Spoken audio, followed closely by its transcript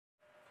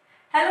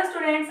Hello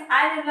students,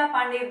 I Nirmala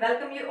Pandey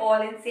welcome you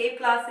all in safe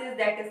classes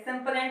that is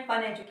simple and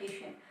fun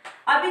education.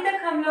 अभी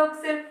तक हम लोग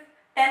सिर्फ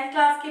 10th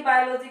class की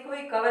biology को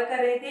ही कवर कर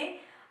रहे थे।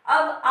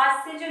 अब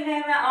आज से जो है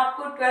मैं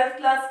आपको 12th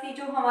क्लास की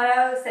जो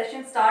हमारा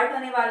सेशन स्टार्ट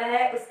होने वाला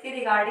है उसके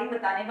रिगार्डिंग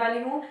बताने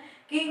वाली हूँ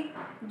कि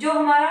जो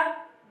हमारा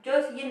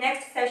जो ये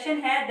नेक्स्ट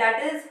सेशन है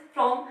दैट इज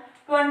फ्रॉम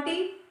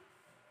 20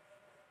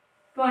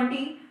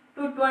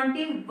 टू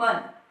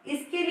 21।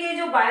 इसके लिए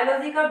जो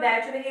बायोलॉजी का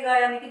बैच रहेगा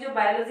यानी कि जो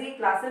बायोलॉजी की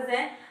क्लासेस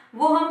हैं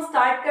वो हम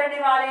स्टार्ट करने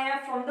वाले हैं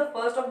from the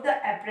 1st of the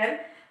April.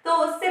 तो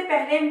उससे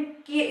पहले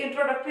की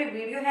इंट्रोडक्टरी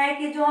वीडियो है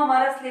कि जो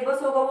हमारा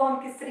सिलेबस होगा वो हम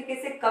किस तरीके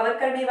से कवर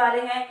करने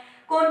वाले हैं,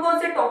 कौन कौन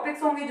से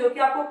टॉपिक्स होंगे जो कि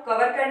आपको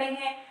कवर करने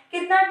हैं,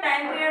 कितना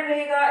टाइम पीरियड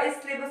रहेगा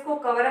इस सिलेबस को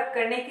कवर अप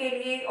करने के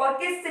लिए और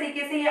किस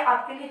तरीके से ये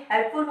आपके लिए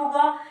हेल्पफुल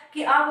होगा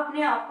कि आप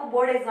अपने आप को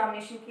बोर्ड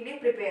एग्जामिनेशन के लिए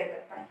प्रिपेयर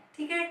कर पाए।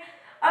 ठीक है,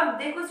 अब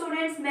देखो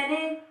स्टूडेंट्स, मैंने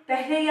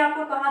पहले ही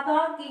आपको कहा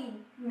था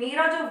कि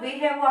मेरा जो वे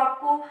है वो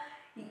आपको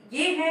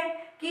ये है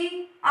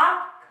कि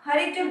आप हर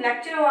एक जो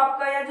लेक्चर हो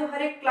आपका या जो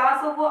हर एक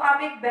क्लास हो वो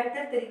आप एक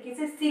बेहतर तरीके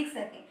से सीख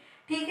सकें।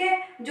 ठीक है,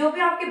 जो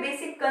भी आपके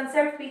बेसिक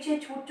कंसेप्ट पीछे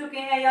छूट चुके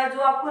हैं या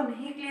जो आपको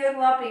नहीं क्लियर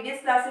हुआ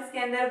प्रीवियस क्लासेस के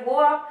अंदर वो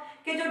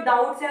आपके जो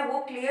डाउट्स हैं वो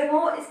क्लियर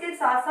हो। इसके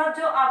साथ साथ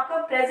जो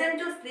आपका प्रेजेंट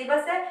जो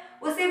सिलेबस है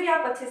उसे भी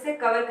आप अच्छे से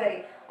कवर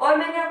करें। और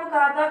मैंने आपको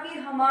कहा था कि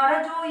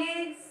हमारा जो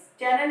ये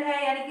चैनल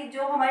है यानी कि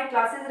जो हमारी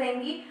क्लासेस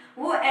रहेंगी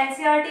वो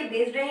एनसीईआरटी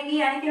बेस्ड रहेंगी,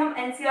 यानी कि हम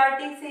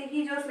एनसीईआरटी से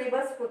ही जो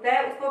सिलेबस होता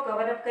है उसको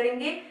कवर अप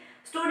करेंगे।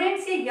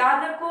 स्टूडेंट्स ये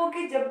याद रखो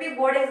कि जब भी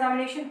बोर्ड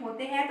एग्जामिनेशन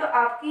होते हैं तो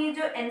आपकी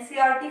जो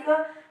एनसीईआरटी का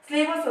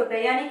सिलेबस होता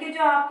है यानी कि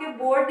जो आपके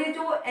बोर्ड ने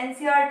जो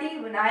एनसीईआरटी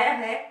बनाया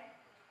है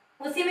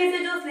उसी में से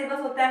जो सिलेबस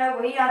होता है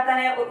वही आता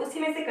है और उसी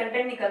में से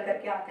कंटेंट निकल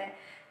करके आता है।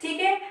 ठीक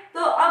है,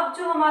 तो अब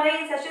जो हमारा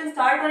ये सेशन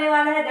स्टार्ट होने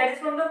वाला है that is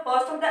from the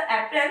 1st of the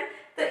April.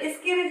 तो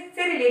इसके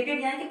से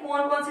रिलेटेड यानी कि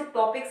कौन कौन से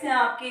टॉपिक्स हैं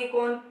आपके,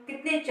 कौन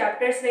कितने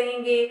चैप्टर्स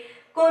रहेंगे,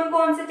 कौन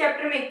कौन से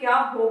चैप्टर में क्या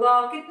होगा,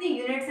 कितनी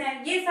यूनिट्स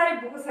हैं, ये सारे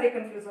बहुत सारे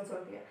कंफ्यूजन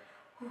होती है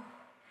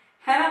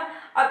ना।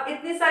 अब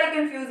इतनी सारी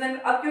कंफ्यूजन,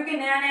 अब क्योंकि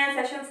नया नया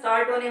सेशन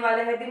स्टार्ट होने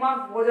वाला है दिमाग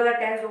बहुत ज्यादा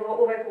टेंस होगा।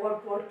 Oh my God,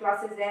 board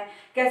classes हैं,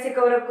 कैसे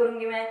कवर अप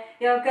करूंगी मैं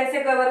या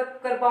कैसे कवर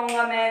कर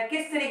पाऊंगा मैं,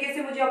 किस तरीके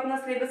से मुझे अपना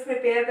सिलेबस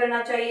प्रिपेयर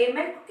करना चाहिए,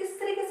 मैं किस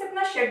तरीके से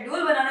अपना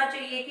शेड्यूल बनाना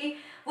चाहिए कि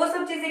वो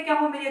सब चीजें क्या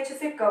हो मेरी अच्छे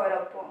से कवर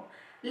अप हो।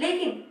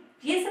 लेकिन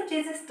ये सब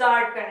चीजें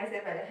स्टार्ट करने से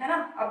पहले है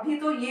ना, अभी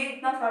तो ये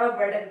इतना सारा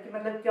बर्डन कि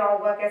मतलब क्या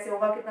होगा कैसे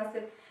होगा कितना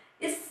से,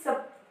 इस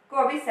सब को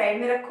अभी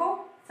साइड में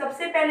रखो।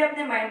 सबसे पहले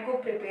अपने माइंड को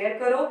प्रिपेयर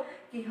करो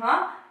कि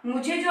हाँ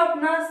मुझे जो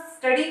अपना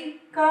स्टडी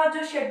का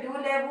जो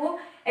शेड्यूल है वो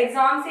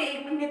एग्जाम से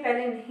एक महीने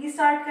पहले नहीं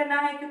स्टार्ट करना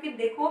है, क्योंकि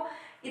देखो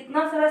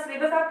इतना सारा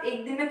सिलेबस आप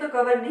एक दिन में तो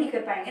कवर नहीं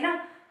कर पाएंगे ना।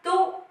 तो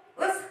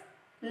उस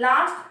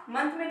लास्ट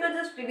मंथ में तो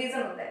जस्ट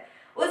रिवीजन होता है,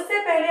 उससे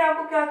पहले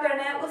आपको क्या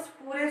करना है उस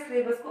पूरे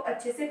सिलेबस को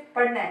अच्छे से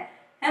पढ़ना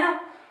है ना।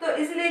 तो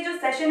इसलिए जो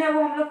सेशन है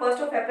वो हम लोग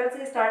 1st ऑफ अप्रैल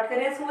से स्टार्ट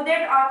करें सो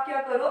दैट आप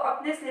क्या करो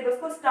अपने सिलेबस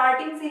को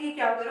स्टार्टिंग से ही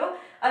क्या करो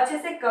अच्छे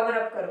से कवर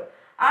अप करो।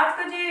 आज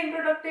का जो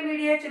इंट्रोडक्टरी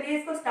वीडियो है चलिए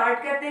इसको स्टार्ट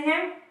करते हैं।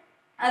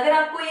 अगर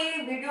आपको ये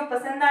वीडियो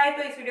पसंद आए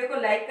तो इस वीडियो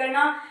को लाइक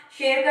करना,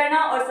 शेयर करना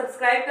और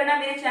सब्सक्राइब करना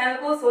मेरे चैनल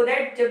को सो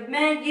दैट जब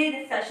मैं ये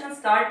सेशन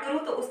स्टार्ट करूं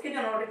तो उसकी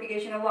जो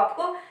नोटिफिकेशन है वो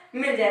आपको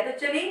मिल जाए। तो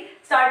चलिए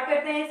स्टार्ट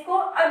करते हैं इसको।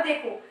 अब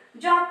देखो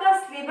जो आपका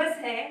सिलेबस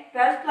है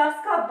 12th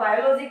क्लास का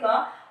बायोलॉजी का,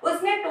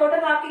 उसमें टोटल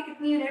आपकी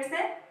कितनी यूनिट्स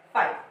है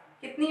 5।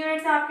 कितनी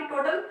यूनिट्स है आपकी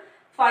टोटल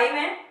 5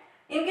 है।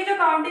 इनकी जो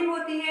काउंटिंग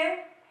होती है,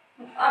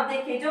 अब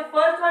देखिए जो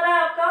फर्स्ट वाला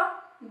आपका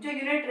जो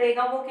यूनिट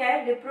रहेगा वो क्या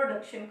है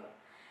रिप्रोडक्शन का,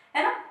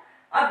 है ना।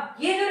 अब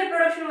ये जो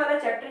रिप्रोडक्शन वाला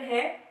चैप्टर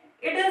है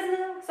it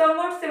is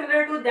somewhat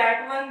similar to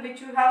that one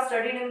which you have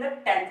studied in the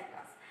 10th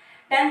class.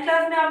 10th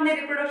class में आपने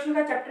रिप्रोडक्शन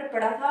का चैप्टर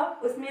पढ़ा था,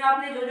 उसमें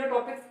आपने जो जो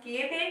टॉपिक्स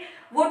किए थे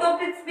वो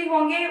टॉपिक्स भी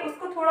होंगे,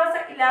 उसको थोड़ा सा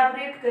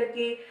इलैबोरेट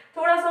करके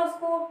थोड़ा सा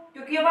उसको,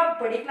 क्योंकि अब आप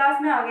बड़ी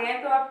क्लास में आ गए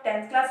हैं तो आप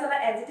 10th क्लास वाला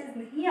एज इट इज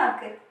नहीं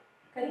याद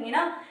करेंगे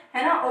ना,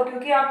 है ना। और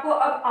क्योंकि आपको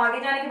अब आगे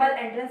जाने के बाद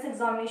एंट्रेंस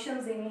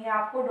एग्जामिनेशन देनी है,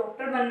 आपको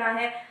डॉक्टर बनना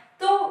है,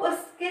 तो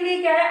उसके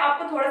लिए क्या है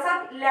आपको थोड़ा सा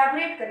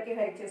इलैबोरेट करके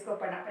हर एक चीज को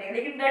पढ़ना पड़ेगा।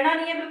 लेकिन डरना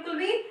नहीं है, बिल्कुल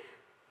भी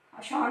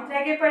शांत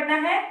रह के पढ़ना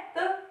है।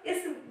 तो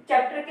इस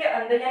चैप्टर के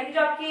अंदर यानी कि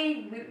जो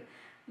आपकी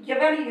ये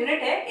वाली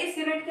यूनिट है इस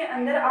यूनिट के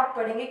अंदर आप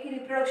पढ़ेंगे कि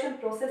रिप्रोडक्शन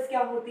प्रोसेस क्या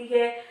होती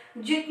है,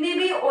 जितनी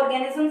भी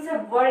ऑर्गेनिजम्स है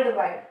वर्ल्ड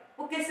वाइड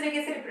वो किस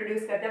तरीके से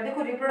रिप्रोड्यूस करते हैं।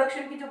 देखो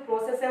रिप्रोडक्शन की जो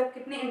प्रोसेस है वो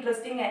कितनी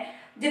इंटरेस्टिंग है।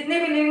 जितने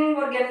भी लिविंग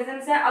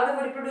ऑर्गेनिजम्स हैं अगर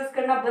वो रिप्रोड्यूस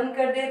करना बंद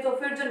कर दे तो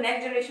फिर जो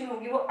नेक्स्ट जनरेशन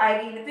होगी वो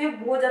आएगी नहीं, तो ये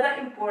बहुत ज्यादा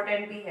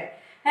इंपॉर्टेंट भी है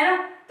ना।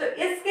 तो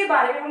इसके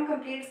बारे में हम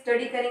कंप्लीट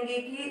स्टडी करेंगे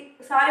कि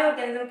सारे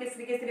ऑर्गेनिज्म किस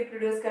तरीके से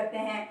रिप्रोड्यूस करते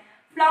हैं,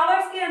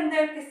 फ्लावर्स के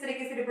अंदर किस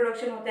तरीके से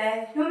रिप्रोडक्शन होता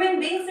है, ह्यूमन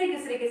बींग्स में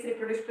किस तरीके से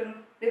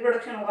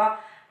रिप्रोडक्शन होगा,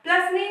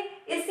 प्लस में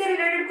इससे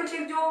रिलेटेड कुछ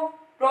एक जो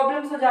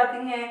प्रॉब्लम्स हो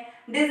जाती हैं,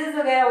 डिजीज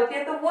वगैरह होती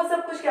है, तो वो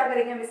सब कुछ क्या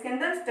करेंगे हम इसके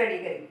अंदर स्टडी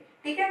करेंगे।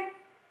 ठीक है,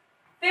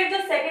 फिर जो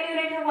सेकेंड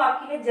यूनिट है वो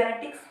आपकी है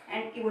जेनेटिक्स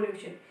एंड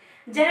इवोल्यूशन।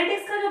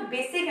 जेनेटिक्स का जो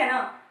बेसिक है ना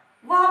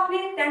वो आपने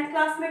 10th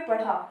क्लास में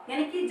पढ़ा,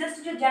 यानी कि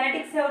जस्ट जो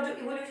जेनेटिक्स है और जो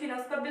इवोल्यूशन है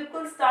उसका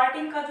बिल्कुल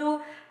स्टार्टिंग का जो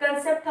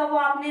कंसेप्ट था वो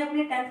आपने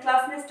अपनी 10th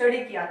क्लास में स्टडी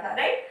किया था,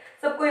 राइट।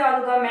 सबको याद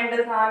होगा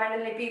मेंडल था,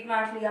 मेंडल ने पी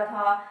प्लांट लिया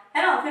था,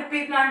 है ना। फिर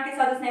पी प्लांट के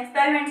साथ उसने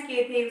एक्सपेरिमेंट्स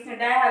किए थे, उसने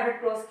डायहाइब्रिड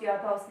क्रॉस किया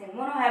था, उसने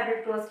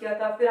मोनोहाइब्रिड क्रॉस किया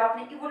था। फिर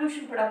आपने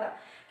इवोल्यूशन पढ़ा था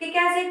कि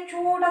कैसे एक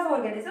छोटा सा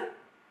ऑर्गेनिज्म,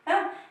 है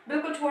ना,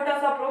 बिल्कुल छोटा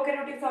सा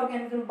प्रोकैरियोटिक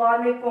ऑर्गेनिज्म बाद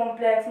में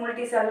कॉम्प्लेक्स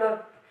मल्टीसेलुलर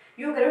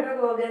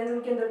यूकैरियोटिक ऑर्गेनिज्म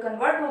के अंदर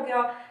कन्वर्ट हो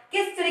गया,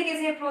 किस तरीके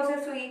से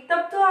प्रोसेस हुई।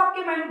 तब तो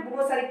आपके माइंड में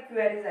बहुत सारी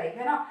क्वेरीज आई,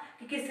 है ना,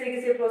 कि किस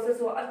तरीके से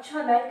प्रोसेस हुआ,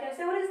 अच्छा लाइफ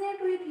कैसे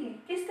ओरिजिनेट हुई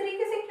थी, किस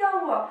तरीके से क्या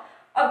हुआ।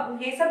 अब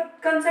ये सब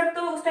कंसेप्ट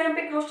तो उस टाइम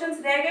पे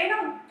क्वेश्चंस रह गए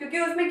ना, क्योंकि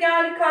उसमें क्या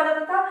लिखा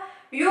जाता था,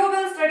 you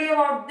will study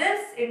about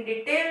this in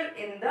detail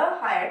in the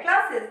higher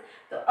classes.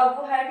 तो अब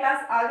वो हायर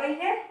क्लास आ गई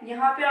है,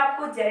 यहाँ पे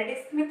आपको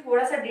जेनेटिक्स में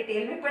थोड़ा सा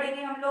डिटेल में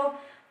पढ़ेंगे हम लोग।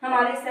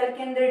 हमारे सेल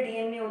के अंदर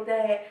डीएनए होता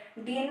है,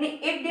 डीएनए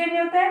एक डीएनए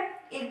होता है,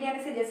 एक डीएनए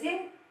से जैसे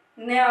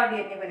नया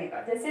डीएनए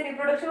बनेगा, जैसे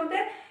रिप्रोडक्शन होता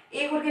है,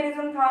 एक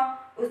ऑर्गेनिज्म था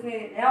उसने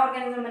नया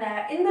ऑर्गेनिज्म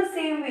बनाया, इन द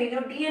सेम वे जो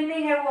डीएनए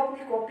है वो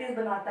अपनी कॉपीज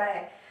बनाता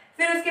है।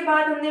 फिर उसके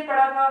बाद हमने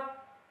पढ़ा था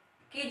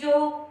कि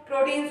जो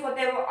प्रोटीन्स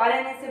होते हैं वो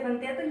आरएनए से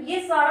बनते हैं। तो ये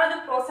सारा जो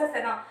प्रोसेस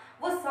है ना,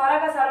 वो सारा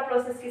का सारा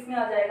प्रोसेस किसमें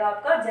आ जाएगा,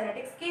 आपका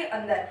जेनेटिक्स के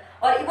अंदर।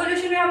 और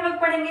इवोल्यूशन में हम लोग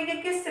पढ़ेंगे कि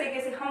किस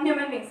तरीके से हम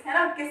ह्यूमन बींग्स, है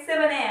ना, किससे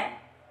बने हैं,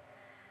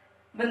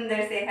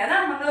 बंदर से, है ना।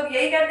 हम लोग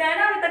यही कहते हैं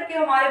ना अभी तक कि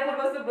हमारे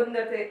पूर्वज तो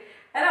बंदर थे,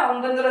 है ना,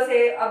 हम बंदरों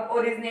से अब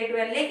ओरिजिनेट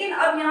हुए। लेकिन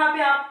अब यहाँ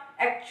पे आप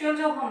एक्चुअल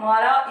जो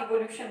हमारा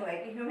इवोल्यूशन हुआ है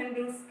कि ह्यूमन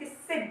बींग्स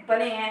किससे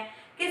बने हैं,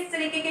 किस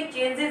तरीके के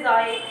चेंजेस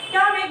आए,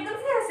 क्या हम एकदम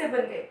से ऐसे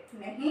बन गए,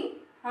 नहीं,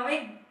 हम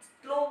एक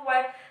slow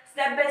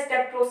step by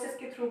step process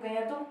के थ्रू गए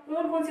हैं। तो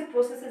कौन कौन सी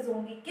प्रोसेसेस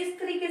होंगी, किस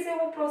तरीके से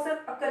वो प्रोसेस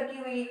अकर की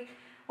हुई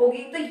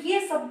होगी, तो ये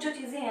सब जो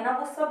चीजें हैं ना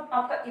वो सब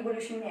आपका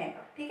इवोल्यूशन में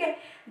आएगा, ठीक है।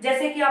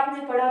 जैसे कि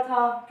आपने पढ़ा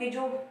था कि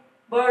जो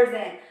बर्ड्स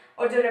हैं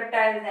और जो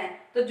रेप्टाइल्स हैं,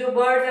 तो जो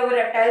बर्ड्स है वो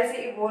रेप्टाइल से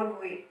इवॉल्व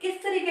हुए,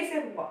 किस तरीके से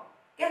हुआ,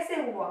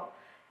 कैसे हुआ,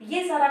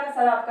 ये सारा का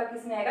सारा आपका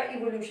किस में आएगा,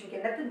 इवोल्यूशन के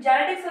अंदर। तो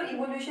जेनेटिक्स और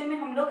इवोल्यूशन में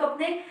हम लोग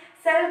अपने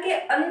सेल के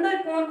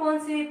अंदर कौन कौन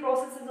सी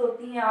प्रोसेसेस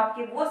होती हैं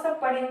आपके, वो सब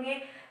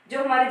पढ़ेंगे।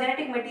 जो हमारे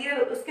जेनेटिक मटेरियल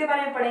उसके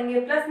बारे में पढ़ेंगे,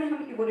 प्लस में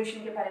हम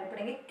इवोल्यूशन के बारे में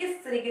पढ़ेंगे,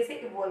 किस तरीके से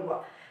इवॉल्व हुआ।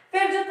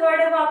 फिर जो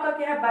थर्ड है वो आपका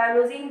क्या है,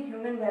 बायोलॉजी इन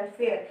ह्यूमन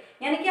वेलफेयर,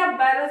 यानी कि आप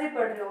बायोलॉजी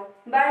पढ़ रहे हो,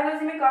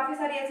 बायोलॉजी में काफी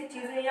सारी ऐसी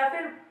चीजें हैं, या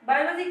फिर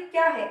बायोलॉजी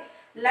क्या है,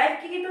 लाइफ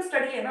की तो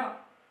स्टडी है ना।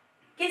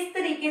 किस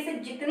तरीके से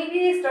जितनी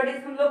भी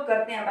स्टडीज हम लोग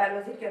करते हैं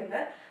बायोलॉजी के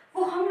अंदर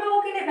वो हम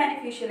लोगों के लिए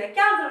बेनिफिशियल है,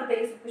 क्या जरूरत है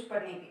ये सब कुछ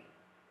पढ़ने की,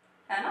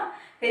 है ना।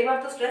 कई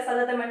बार तो स्ट्रेस आ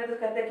जाता है, मैंने तो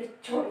कहता है कि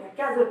छोड़ यार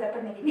क्या जरूरत है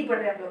पढ़ने की, नहीं पढ़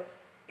रहे हम लोग,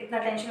 इतना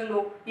टेंशन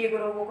लो, ये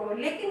करो वो करो।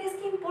 लेकिन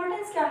इसकी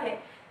इंपॉर्टेंस क्या है,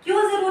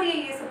 क्यों जरूरी है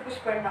ये सब कुछ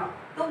पढ़ना,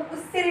 तो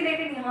उससे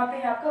रिलेटेड यहाँ पे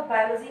है आपका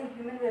बायोलॉजी इन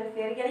ह्यूमन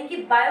वेलफेयर, यानी कि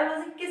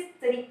बायोलॉजी किस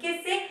तरीके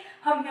से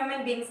हम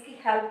ह्यूमन बींग्स की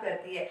हेल्प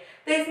करती है।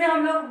 तो इसमें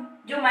हम लोग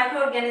जो माइक्रो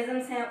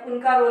ऑर्गेनिजम्स हैं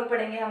उनका रोल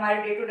पढ़ेंगे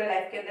हमारे डे टू डे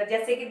लाइफ के अंदर।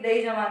 जैसे कि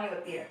दही जमानी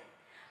होती है,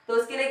 तो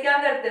उसके लिए क्या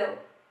करते हो,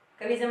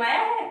 कभी जमाया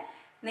है,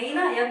 नहीं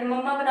ना, या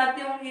मम्मा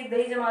बनाते होंगे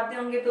दही जमाते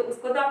होंगे तो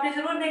उसको तो आपने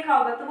जरूर देखा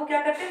होगा। तो वो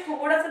क्या करते हैं,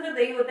 थोड़ा सा जो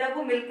दही होता है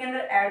वो मिल्क के अंदर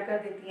ऐड कर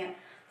देती हैं,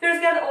 फिर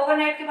उसके बाद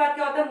ओवरनाइट के बाद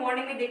क्या होता है,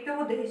 मॉर्निंग में देखते हो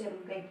वो दही जम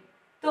गई।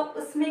 तो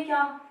उसमें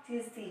क्या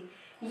चीज थी,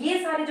 ये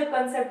सारे जो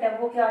कंसेप्ट है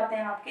वो क्या आते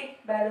हैं आपके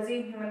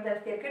बायोलॉजी ह्यूमन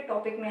वेलफेयर के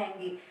टॉपिक में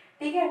आएंगी,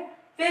 ठीक है।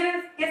 फिर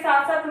इसके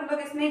साथ साथ हम लोग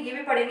इसमें ये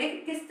भी पढ़ेंगे कि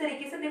किस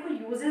तरीके से, देखो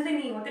यूजेस ही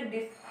नहीं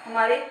होते,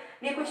 हमारे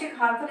लिए कुछ एक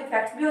हार्मफुल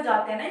इफेक्ट्स भी हो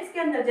जाते हैं ना इसके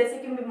अंदर, जैसे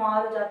कि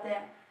बीमार हो जाते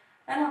हैं,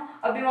 है ना।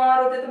 अब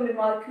बीमार होते तो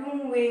बीमार क्यों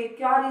हुए,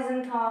 क्या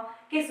रीजन था,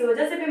 किस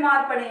वजह से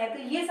बीमार पड़े हैं, तो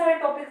ये सारे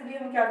टॉपिक्स भी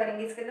हम क्या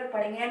करेंगे इसके अंदर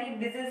पढ़ेंगे, यानी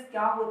डिजीज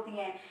क्या होती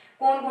हैं,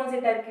 कौन कौन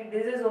से टाइप की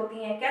डिजीज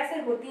होती हैं, कैसे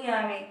होती हैं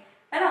हमें,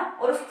 है ना,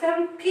 और उससे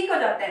हम ठीक हो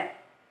जाते हैं,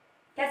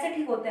 कैसे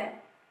ठीक होते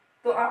हैं।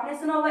 तो आपने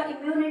सुना होगा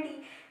इम्यूनिटी,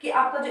 कि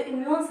आपका जो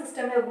इम्यून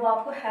सिस्टम है वो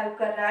आपको हेल्प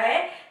कर रहा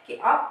है कि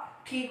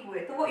आप ठीक हुए,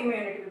 तो वो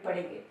इम्यूनिटी भी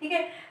पढ़ेंगे, ठीक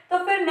है। तो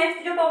फिर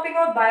नेक्स्ट जो टॉपिक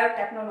है वो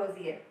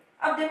बायोटेक्नोलॉजी है।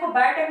 अब देखो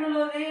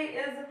बायोटेक्नोलॉजी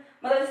इज,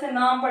 मतलब जैसे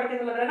नाम पढ़ के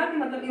तो लग रहा है ना कि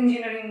मतलब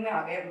इंजीनियरिंग में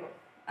आ गए हम लोग,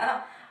 है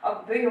ना।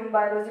 अब भाई हम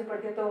बायोलॉजी पढ़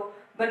के तो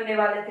बनने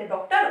वाले थे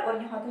डॉक्टर,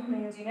 और यहाँ तो हमें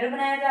इंजीनियर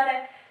बनाया जा रहा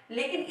है।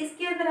 लेकिन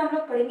इसके अंदर हम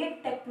लोग पढ़ेंगे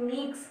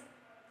टेक्निक्स,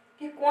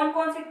 कि कौन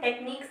कौन सी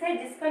टेक्निक्स है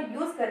जिसका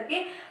यूज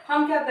करके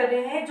हम क्या कर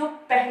रहे हैं, जो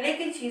पहले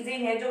की चीजें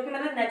हैं जो कि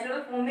मतलब नेचुरल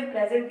फॉर्म में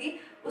प्रेजेंट थी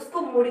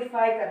उसको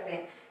मॉडिफाई कर रहे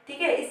हैं,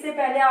 ठीक है। इससे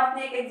पहले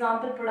आपने एक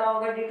एग्जांपल पढ़ा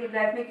होगा डे टू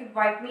लाइफ में कि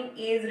vitamin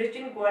A is rich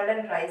in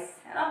golden rice,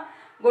 है ना।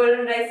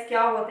 गोल्डन राइस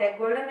क्या होता है,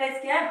 गोल्डन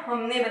राइस क्या है,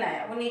 हमने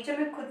बनाया, वो नेचर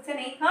में खुद से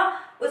नहीं था,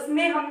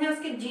 उसमें हमने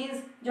उसके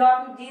जीन्स, जो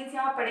आप जीन्स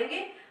यहाँ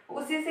पढ़ेंगे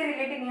उसी से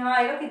रिलेटेड यहाँ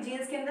आएगा कि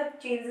जीन्स के अंदर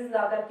चेंजेस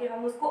ला करके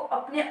हम उसको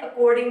अपने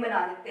अकॉर्डिंग बना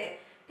देते हैं,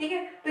 ठीक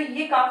है। तो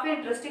ये काफी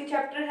इंटरेस्टिंग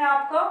चैप्टर है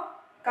आपका,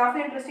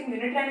 काफी इंटरेस्टिंग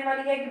यूनिट रहने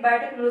वाली है कि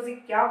बायोटेक्नोलॉजी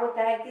क्या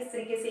होता है, किस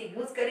तरीके से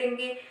यूज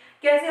करेंगे,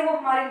 कैसे वो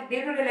हमारे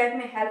डे टू डे लाइफ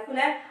में हेल्पफुल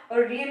है,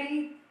 और रियली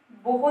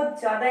बहुत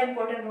ज्यादा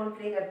इंपॉर्टेंट रोल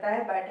प्ले करता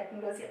है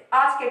बायोटेक्नोलॉजी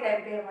आज के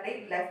टाइम पे हमारी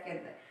लाइफ के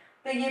अंदर।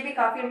 तो ये भी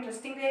काफी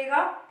इंटरेस्टिंग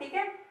रहेगा, ठीक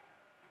है।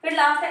 फिर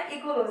लास्ट है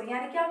इकोलॉजी,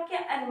 यानी कि आपके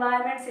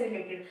एनवायरनमेंट से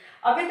रिलेटेड।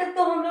 अभी तक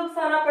तो हम लोग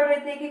सारा पढ़ रहे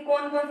थे कि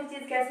कौन कौन सी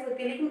चीज कैसे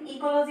होती है, लेकिन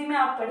इकोलॉजी में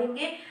आप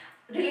पढ़ेंगे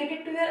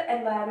related to your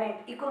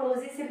environment,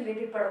 ecology से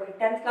रिलेटेड पढ़ोगे।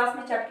 10th क्लास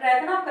में चैप्टर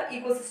आया था ना आपका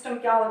इकोसिस्टम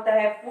क्या होता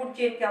है, फूड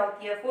चेन क्या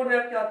होती है, फूड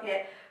वेब क्या होती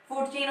है,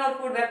 फूड चेन और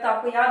फूड वेब तो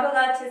आपको याद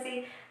होगा अच्छे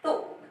से।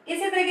 तो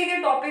इसी तरीके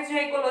के टॉपिक्स जो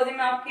इकोलॉजी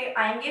में आपके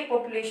आएंगे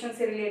पॉपुलेशन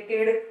से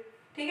रिलेटेड,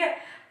 ठीक है।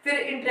 फिर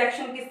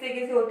इंटरेक्शन किस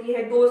तरीके से होती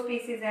है, दो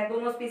स्पीसीज हैं,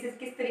 दोनों स्पीसीज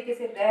किस तरीके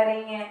से रह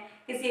रही हैं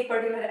किसी एक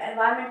पर्टिकुलर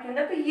एनवायरनमेंट के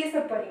अंदर, तो ये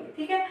सब पढ़ेंगे,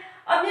 ठीक है।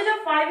 अब ये जो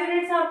 5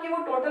 यूनिट्स हैं आपके वो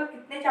टोटल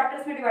कितने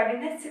चैप्टर्स में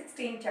डिवाइडेड है,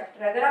 16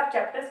 चैप्टर। अगर आप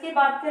चैप्टर्स की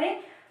बात करें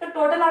तो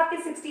टोटल आपके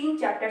 16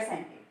 चैप्टर्स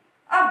हैं।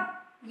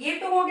 अब ये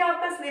तो हो गया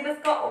आपका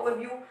सिलेबस का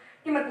ओवरव्यू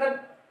कि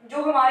मतलब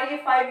जो हमारी ये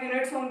 5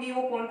 यूनिट्स होंगी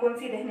वो कौन कौन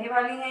सी रहने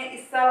वाली हैं,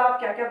 इस साल आप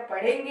क्या क्या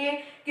पढ़ेंगे,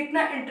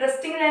 कितना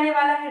इंटरेस्टिंग रहने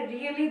वाला है।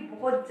 रियली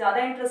बहुत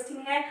ज़्यादा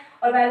इंटरेस्टिंग है,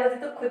 और बायोलॉजी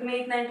तो खुद में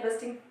इतना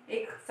इंटरेस्टिंग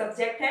एक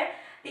सब्जेक्ट है,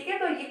 ठीक है।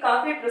 तो ये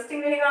काफ़ी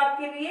इंटरेस्टिंग रहेगा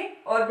आपके लिए,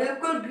 और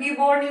बिल्कुल भी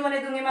बोर नहीं होने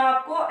दूंगी मैं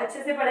आपको।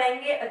 अच्छे से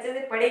पढ़ाएंगे, अच्छे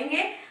से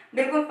पढ़ेंगे,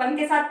 बिल्कुल फन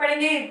के साथ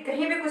पढ़ेंगे।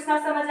 कहीं भी कुछ ना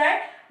समझ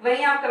आए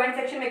वहीं आप कमेंट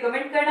सेक्शन में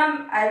कमेंट करना,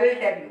 आई विल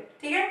टेल यू,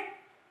 ठीक है।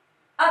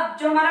 अब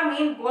जो हमारा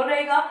मेन गोल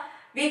रहेगा,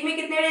 वीक में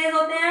कितने डेज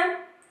होते हैं,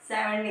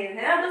 7 डेज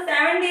है ना। तो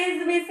 7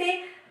 डेज में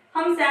से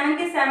हम 7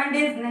 के 7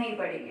 डेज नहीं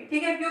पढ़ेंगे,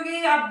 ठीक है,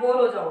 क्योंकि आप बोर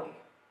हो जाओगे,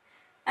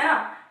 है ना।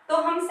 तो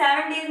हम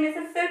 7 डेज में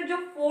से सिर्फ जो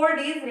 4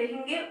 डेज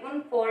रहेंगे उन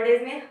 4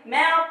 डेज में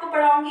मैं आपको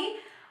पढ़ाऊंगी।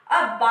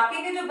 अब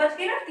बाकी के जो बच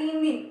गए ना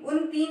 3 दिन,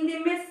 उन 3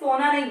 दिन में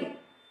सोना नहीं है,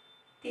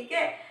 ठीक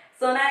है,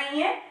 सोना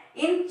नहीं है।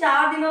 इन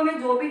 4 दिनों में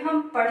जो भी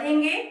हम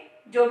पढ़ेंगे,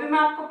 जो भी मैं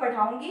आपको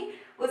पढ़ाऊंगी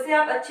उसे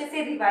आप अच्छे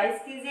से रिवाइज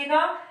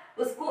कीजिएगा,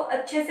 उसको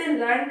अच्छे से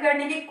लर्न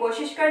करने की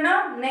कोशिश करना।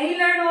 नहीं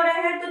लर्न हो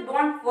रहा है तो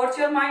don't force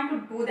your mind to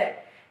do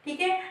that,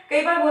 ठीक है।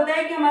 कई बार होता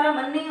है कि हमारा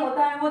मन नहीं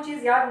होता, हमें वो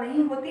चीज याद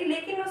नहीं होती,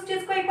 लेकिन उस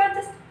चीज को एक बार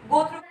जस्ट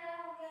गो थ्रू।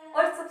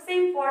 और सबसे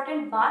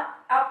इंपॉर्टेंट बात,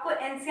 आपको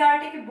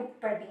एनसीईआरटी की बुक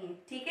पढ़नी है,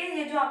 ठीक है।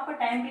 ये जो आपको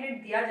टाइम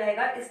पीरियड दिया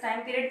जाएगा, इस टाइम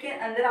पीरियड के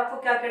अंदर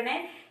आपको क्या करना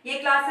है, ये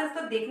क्लासेस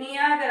तो देखनी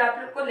है। अगर आप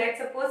लोग को लेट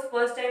सपोज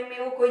फर्स्ट टाइम में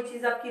वो कोई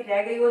चीज आपकी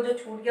रह गई हो, जो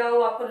छूट गया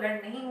हो, आपको लर्न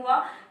नहीं हुआ,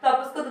 तो आप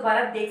उसको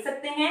दोबारा देख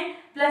सकते हैं।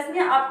 प्लस में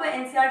आपको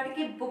एनसीईआरटी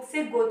की बुक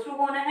से गो थ्रू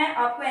होना है,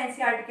 आपको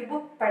एनसीईआरटी की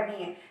बुक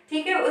पढ़नी है,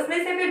 ठीक है। उसमें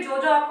से फिर जो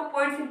जो आपको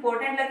पॉइंट्स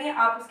इंपॉर्टेंट लगे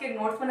आप उसके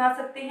नोट्स बना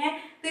सकते हैं।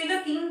 तो ये जो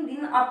 3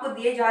 दिन आपको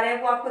दिए जा रहे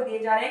हैं वो आपको दिए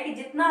जा रहे हैं कि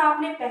जितना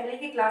आपने पहले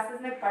की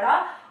क्लासेस में पढ़ा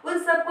उन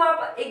सबको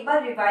आप एक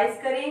बार रिवाइज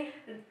करें,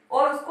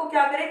 और उसको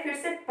क्या करें, फिर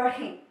से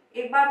पढ़ें।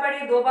 एक बार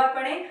पढ़ें, 2 बार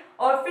पढ़ें,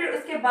 और फिर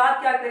उसके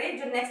बाद क्या करें,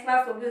 जो नेक्स्ट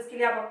क्लास होगी उसके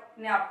लिए आप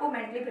अपने आप को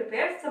मेंटली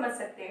प्रिपेयर समझ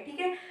सकते हैं, ठीक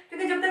है।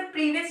 क्योंकि जब तक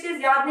प्रीवियस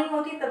चीज याद नहीं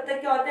होती तब तक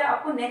क्या होता है,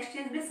 आपको नेक्स्ट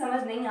चीज भी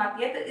समझ नहीं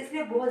आती है। तो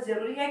इसलिए बहुत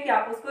जरूरी है कि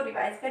आप उसको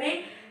रिवाइज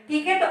करें,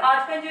 ठीक है। तो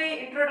आज का जो ये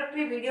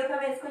इंट्रोडक्टरी वीडियो था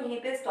मैं इसको यहीं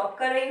पे स्टॉप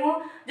कर रही हूँ।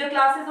 जो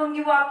क्लासेस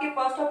होंगी वो आपके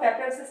 1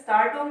 अप्रैल से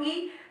स्टार्ट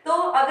होंगी। तो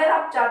अगर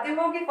आप चाहते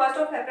हो कि 1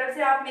 अप्रैल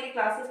से आप मेरी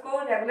क्लासेस को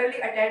रेगुलरली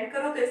अटेंड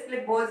करो, तो इसके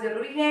लिए बहुत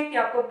जरूरी है कि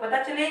आपको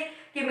पता चले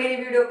कि मेरी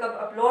वीडियो कब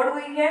अपलोड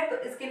हुई है। तो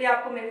इसके लिए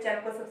आपको मेरे चैनल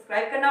को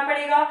सब्सक्राइब करना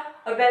पड़ेगा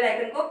और बेल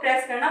आइकन को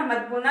प्रेस करना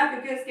मत भूलना,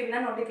 क्योंकि उसके बिना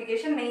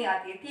नोटिफिकेशन नहीं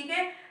आती है, ठीक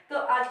है। तो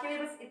आज के लिए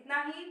बस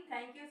इतना ही।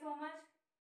 Thank you so much.